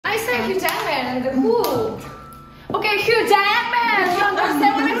Hugh Jackman and the Who. Okay, Hugh Jackman. You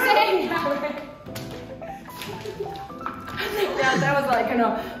understand what I'm saying? Yeah, that was like, you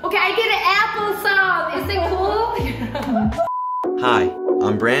know. Okay, I get an Apple song. Is it cool? Hi,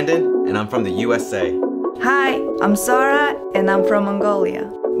 I'm Brandon, and I'm from the USA. Hi, I'm Sora, and I'm from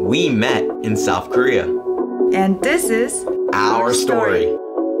Mongolia. We met in South Korea. And this is our story.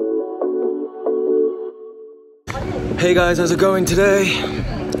 Hey guys, how's it going today?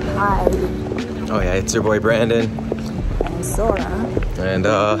 Hi. Oh yeah, it's your boy Brandon. And Sora. And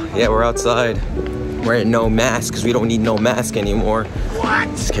yeah, we're outside. Wearing no mask because we don't need no mask anymore. What?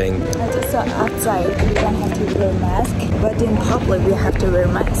 Just kidding. Just outside, we don't have to wear mask, but in public we have to wear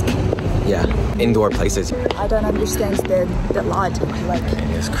mask. Yeah, indoor places. I don't understand the logic. Like,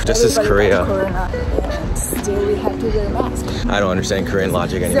 this is Korea. Corona, and still we have to wear mask. I don't understand Korean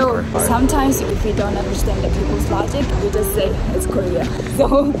logic anymore. So sometimes if we don't understand the people's logic, we just say it's Korea.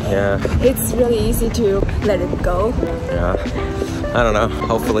 So yeah, it's really easy to let it go. Yeah. I don't know,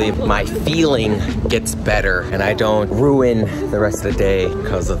 hopefully my feeling gets better and I don't ruin the rest of the day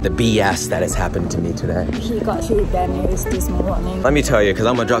because of the BS that has happened to me today. He got really bad news this morning. Let me tell you, because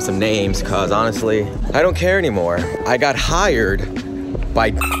I'm gonna drop some names, because honestly, I don't care anymore. I got hired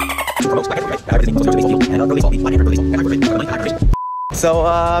by So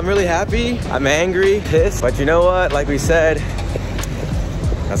I'm really happy, I'm angry, pissed, but you know what, like we said,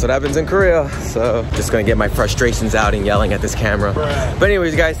 that's what happens in Korea. So just gonna get my frustrations out and yelling at this camera. But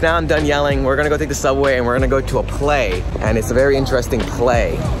anyways guys, now I'm done yelling. We're gonna go take the subway and we're gonna go to a play. And it's a very interesting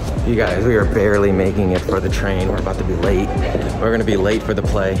play. You guys, we are barely making it for the train. We're about to be late. We're gonna be late for the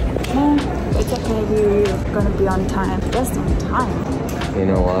play. It's okay, we're gonna be on time. Just on time. You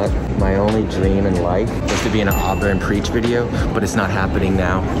know what? My only dream in life was to be in an Auburn Preach video, but it's not happening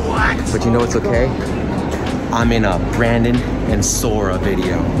now. What? But you know what's okay? I'm in a Brandon and Sora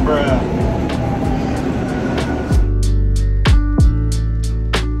video. Bruh.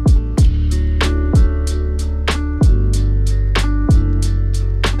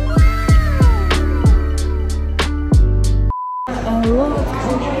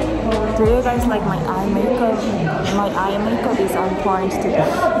 Do you guys like my eye makeup? My eye makeup is on point today.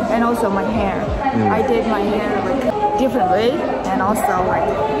 And also my hair. I did my hair like different way, and also like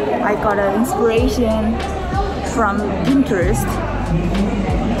I got an inspiration from Pinterest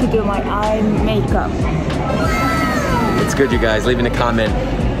to do my eye makeup. It's good, you guys. Leave in a comment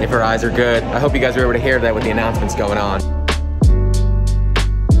if her eyes are good. I hope you guys were able to hear that with the announcements going on.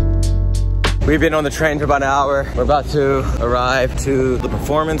 We've been on the train for about an hour. We're about to arrive to the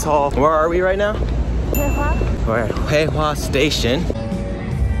performance hall. Where are we right now? Haehwa. We're at Haehwa Station.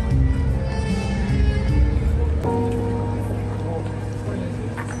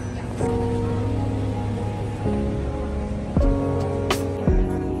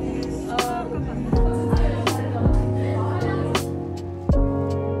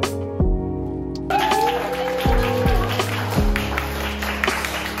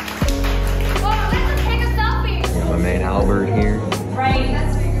 Here. Right.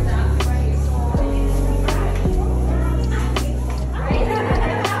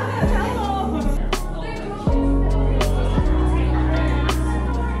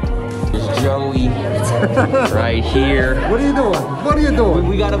 There's Joey right here. What are you doing? What are you doing?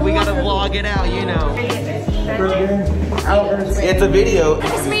 We gotta vlog it out, you know. It's a video.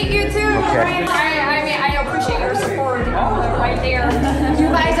 Nice to meet you too. Okay. I appreciate your support right there. You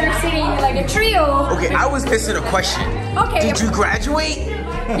guys are sitting like a trio. Okay, I was missing a question. Okay. Did you graduate?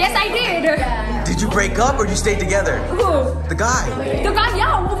 Yes, I did. Did you break up or you stayed together? Who? The guy. The guy,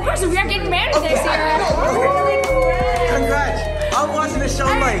 yeah, of course, we are getting married next year. Congrats. I'm watching the show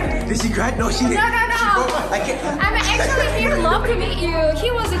like, did she grad? No, she didn't. No. I can't. I'm actually here, love to meet you.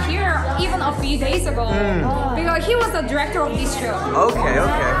 He was here even a few days ago. Because he was the director of this show. Okay.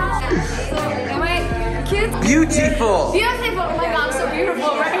 Am I cute? Beautiful. Beautiful. Oh my God, so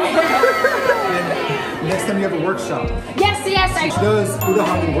beautiful, right? Next time you have a workshop. Yes, I She does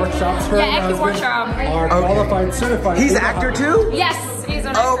Udahani workshops. Her Yeah, acting husband workshop. are qualified, certified. He's an Udahani. actor too? Yes, he's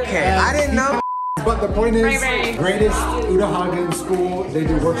an actor. Okay, I didn't know. But the point is, Right. greatest Udahagen school. They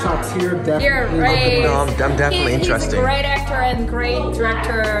do workshops here. Definitely. Here, right. No, I'm definitely interested. He's a great actor and great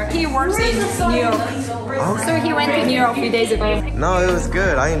director. He works in New York. So he went to New York a few days ago. No, it was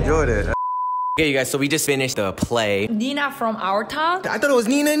good. I enjoyed it. Okay, you guys, so we just finished the play. Nina from Our Town. I thought it was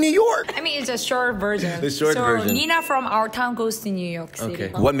Nina in New York. I mean, it's a short version. The short version. Nina from Our Town goes to New York City. Okay.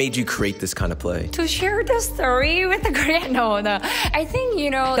 What made you create this kind of play? To share the story with the Korean. No. I think,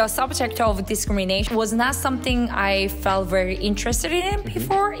 the subject of discrimination was not something I felt very interested in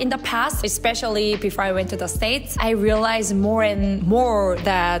before in the past, especially before I went to the States. I realized more and more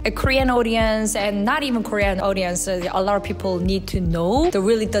that a Korean audience and not even Korean audience, a lot of people need to know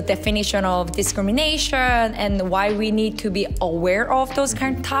the definition of discrimination and why we need to be aware of those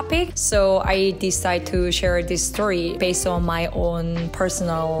kind of topics. So I decided to share this story based on my own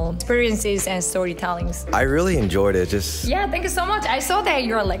personal experiences and storytellings. I really enjoyed it. Yeah, thank you so much. I saw that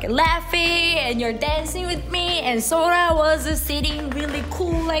you're like laughing and you're dancing with me, and Sora was sitting really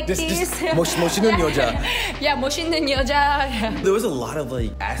cool like this. 멋있는 여자. Yeah, 멋있는 여자. There was a lot of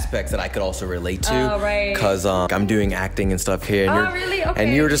aspects that I could also relate to. Oh, right. Because I'm doing acting and stuff here. And really? Okay.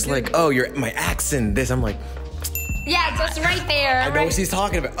 And you're just like, oh, you're my accent, this. I'm like, yeah, just right there. I know what she's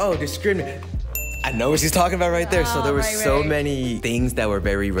talking about. Oh, discriminate. I know what she's talking about right there. So there were so many things that were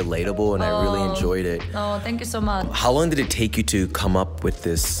very relatable, and I really enjoyed it. Oh, thank you so much. How long did it take you to come up with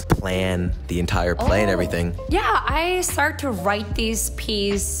this plan, the entire play and everything? Yeah, I started to write this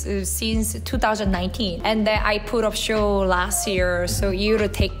piece since 2019, and then I put up show last year. So it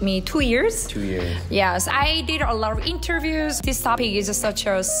would take me 2 years. 2 years. Yes, I did a lot of interviews. This topic is such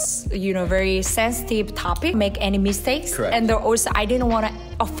a very sensitive topic. Make any mistakes. Correct. And also I didn't want to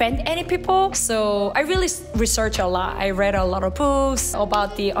offend any people, so I really researched a lot. I read a lot of books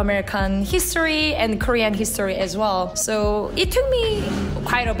about the American history and Korean history as well. So it took me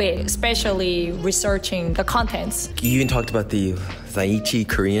quite a bit, especially researching the contents. You even talked about the Zaichi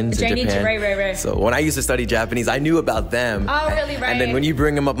Koreans in Japan. Right. So when I used to study Japanese, I knew about them. Oh, really? Right. And then when you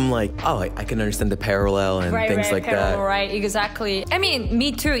bring them up, I'm like, oh, I can understand the parallel and things like that. Right, exactly. I mean,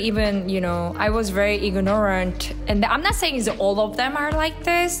 me too, even, I was very ignorant. And I'm not saying all of them are like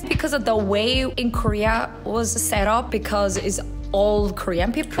this, because of the way in Korea was set up, because it's all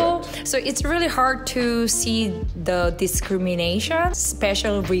Korean people. Correct. So it's really hard to see the discrimination,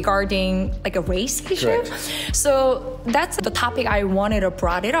 especially regarding a race issue. Correct. So that's the topic I wanted to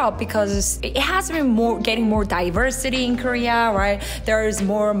brought it up, because it has been getting more diversity in Korea, right? There is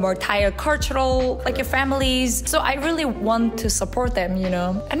more multicultural families. So I really want to support them,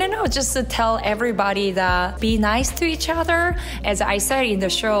 And I know, just to tell everybody that be nice to each other. As I said in the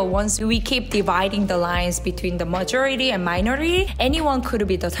show, once we keep dividing the lines between the majority and minority, anyone could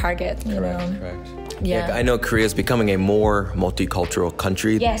be the target, Correct. Yeah. I know Korea is becoming a more multicultural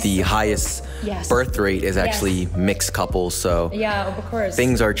country. Yes. The highest birth rate is actually mixed couples, so yeah, of course.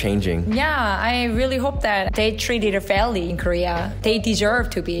 Things are changing. Yeah, I really hope that they treated it fairly in Korea. They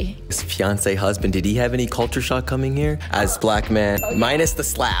deserve to be. His fiance husband, did he have any culture shock coming here as black man, minus the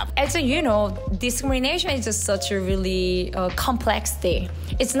slap? As discrimination is just such a really complex thing.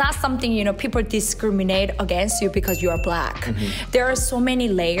 It's not something, people discriminate against you because you are black. There are so many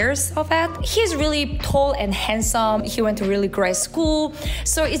layers of it. He's really tall and handsome. He went to really great school.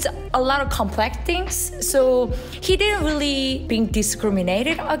 So it's a lot of complex things. So he didn't really being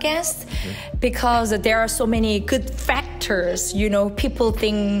discriminated against because there are so many good factors. People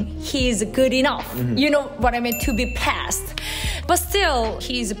think he's good enough. You know what I mean? To be passed. But still,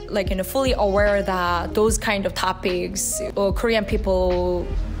 he's fully aware that those kind of topics Korean people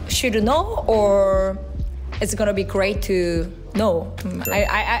should know, or it's gonna be great to know.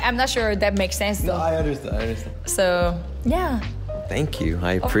 I'm not sure that makes sense though. No, I understand. So yeah. Thank you.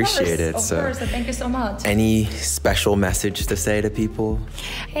 I appreciate it. Of course, thank you so much. Any special message to say to people?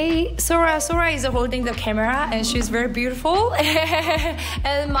 Hey, Sora is holding the camera, and she's very beautiful.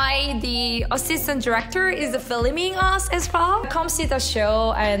 And the assistant director is filming us as well. Come see the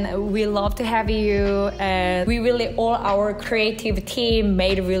show, and we love to have you. And we really, all our creative team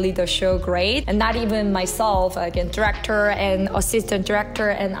made really the show great. And not even myself, again, director and assistant director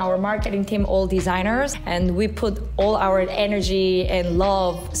and our marketing team, all designers. And we put all our energy and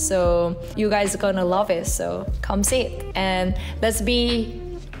love, so you guys are gonna love it. So come see it, and let's be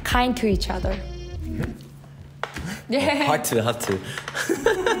kind to each other. 하트.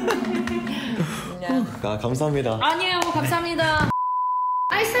 Yeah. 감사합니다. 아니에요, 감사합니다.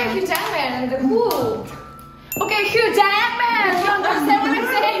 I say Hugh Jackman and who? Okay, Hugh Jackman. You understand what I'm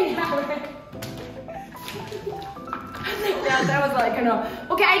saying? Yeah, that was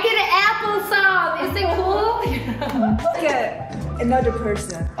okay, I get an apple song. Is it cool? Okay, another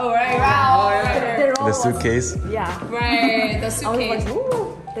person. Oh, right. The The suitcase? Yeah. Right, the suitcase. I was like,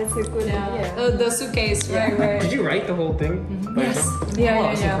 ooh. That's a good idea. The suitcase, right? Did you write the whole thing? Yes.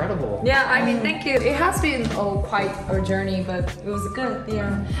 That's incredible. Yeah, I mean, thank you. It has been quite a journey, but it was good.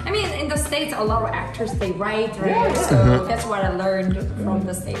 Yeah. I mean, in the States, a lot of actors, they write, right? So that's what I learned from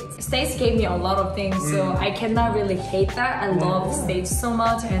the States. States gave me a lot of things, so I cannot really hate that. I love the States so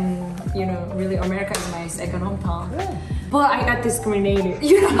much, and you know, really, America is my second hometown. But I got discriminated,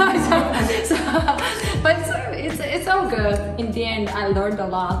 you know. But it's all good. In the end, I learned a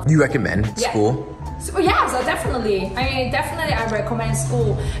lot. You recommend school? So definitely. I recommend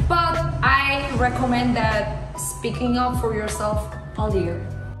school, but I recommend that speaking up for yourself earlier.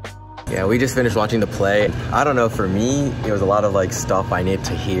 Yeah, we just finished watching the play. I don't know, for me, it was a lot of like stuff I needed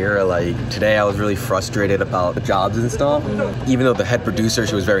to hear. Like today I was really frustrated about the jobs and stuff. Even though the head producer,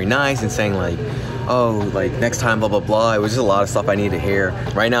 she was very nice and saying like, oh, like next time, blah, blah, blah. It was just a lot of stuff I needed to hear.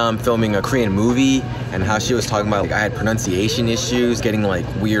 Right now I'm filming a Korean movie, and how she was talking about like I had pronunciation issues, getting like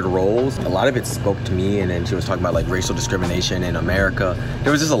weird roles. A lot of it spoke to me, and then she was talking about like racial discrimination in America.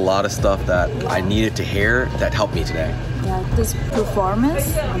 There was just a lot of stuff that I needed to hear that helped me today. Yeah, this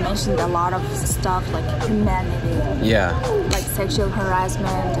performance mentioned a lot of stuff like humanity. Yeah. Like sexual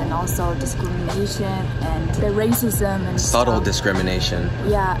harassment and also discrimination and the racism and subtle stuff. Discrimination.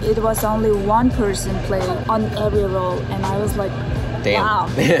 Yeah, it was only one person playing on every role, and I was like, damn. Wow,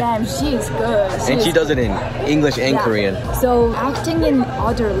 damn, she's good. And she does it in English and Korean. So acting in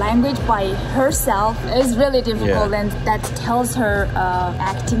other language by herself is really difficult, and that tells her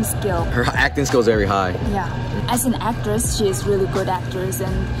acting skill. Her acting skill is very high. Yeah. As an actress, she is really good actress,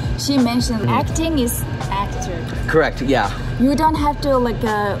 and she mentioned acting is actor. Correct, yeah. You don't have to like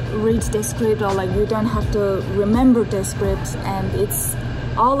read the script, or like you don't have to remember the script, and it's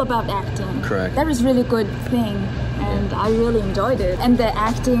all about acting. Correct. That was really good thing, and I really enjoyed it. And the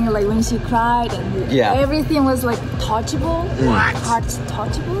acting, like when she cried, and everything was like touchable.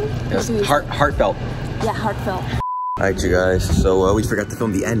 Touchable? It was heartfelt. Yeah, heartfelt. Alright, you guys, so we forgot to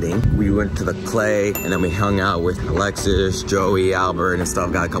film the ending. We went to the Clay, and then we hung out with Alexis, Joey, Albert, and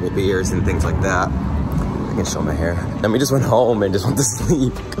stuff, got a couple beers and things like that. I can show my hair. And we just went home and just went to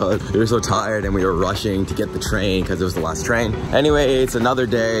sleep because we were so tired, and we were rushing to get the train because it was the last train. Anyway, it's another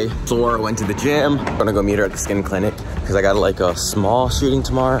day. Sora went to the gym. I'm gonna go meet her at the skin clinic because I got like a small shooting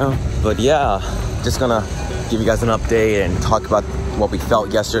tomorrow. But yeah, just gonna give you guys an update and talk about what we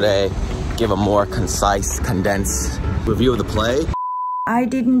felt yesterday, give a more concise, condensed review of the play. I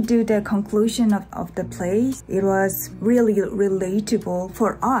didn't do the conclusion of the play. It was really relatable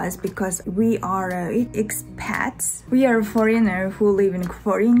for us because we are expats. We are foreigners who live in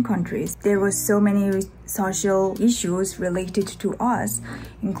foreign countries. There was so many social issues related to us,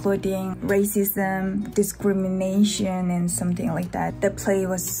 including racism, discrimination, and something like that. The play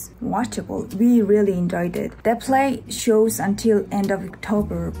was watchable. We really enjoyed it. The play shows until end of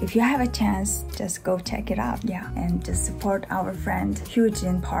October. If you have a chance, just go check it out. Yeah, and just support our friend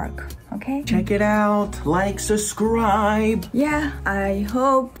Hyojin Park. Okay? Check it out. Like, subscribe. Yeah, I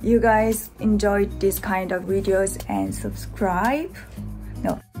hope you guys enjoyed this kind of videos and subscribe.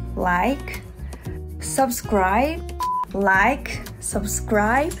 No, like, subscribe,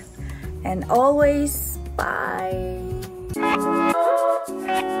 and always bye.